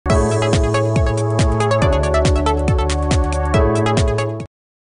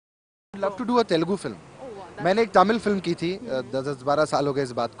Love to do a Telugu film. मैंने एक Tamil film की थी, 10-12 साल हो गए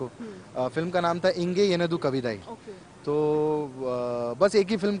इस बात को। फिल्म का नाम था इंगे येनदु कविदाई। तो बस एक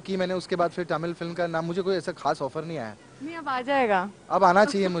ही फिल्म की मैंने, उसके बाद फिर तमिल फिल्म का नाम, मुझे कोई ऐसा खास ऑफर नहीं आया। नहीं, अब आ जाएगा। अब आना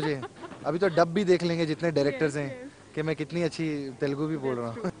चाहिए मुझे। अभी तो डब भी देख लेंगे जितने डायरेक्टर्स हैं कि मैं कितनी अच्छी तेलुगु भी बोल रहा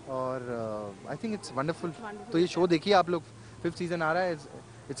हूँ। और आई थिंक इट्स वंडरफुल। तो ये शो देखिए आप लोग, 5th सीजन आ रहा है।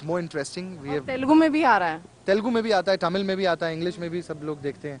 It's more interesting. तेलुगु में भी आ रहा है। तेलुगु में भी आता है, तमिल में भी आता है, इंग्लिश में भी सब लोग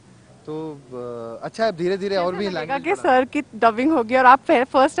देखते हैं। तो अच्छा है, धीरे धीरे और भी लगेगा लैंग्वेज कि सर की डबिंग होगी और आप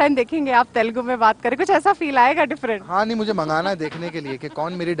फर्स्ट टाइम देखेंगे, आप तेलुगु में बात करें, कुछ ऐसा फील आएगा डिफरेंट? हाँ नहीं, मुझे मंगाना है देखने के लिए कि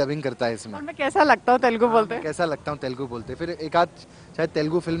कौन मेरी डबिंग करता है इसमें। और मैं कैसा लगता हूँ तेलुगु बोलते? कैसा लगता हूँ तेलुगु बोलते, फिर एक आध शायद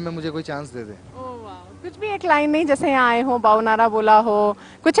तेलुगु फिल्म में मुझे कोई चांस दे दे। कुछ भी एक लाइन नहीं, जैसे यहाँ आए हो बाउनारा बोला हो,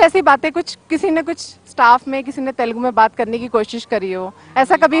 कुछ ऐसी बातें, कुछ किसी ने, कुछ स्टाफ में किसी ने तेलुगु में बात करने की कोशिश करी हो,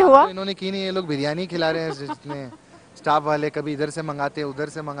 ऐसा कभी हुआ? तो इन्होंने की नहीं, ये लोग बिरयानी खिला रहे हैं जितने स्टाफ वाले, कभी इधर से मंगाते उधर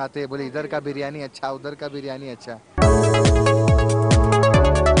से मंगाते, बोले इधर का बिरयानी अच्छा, उधर का बिरयानी अच्छा।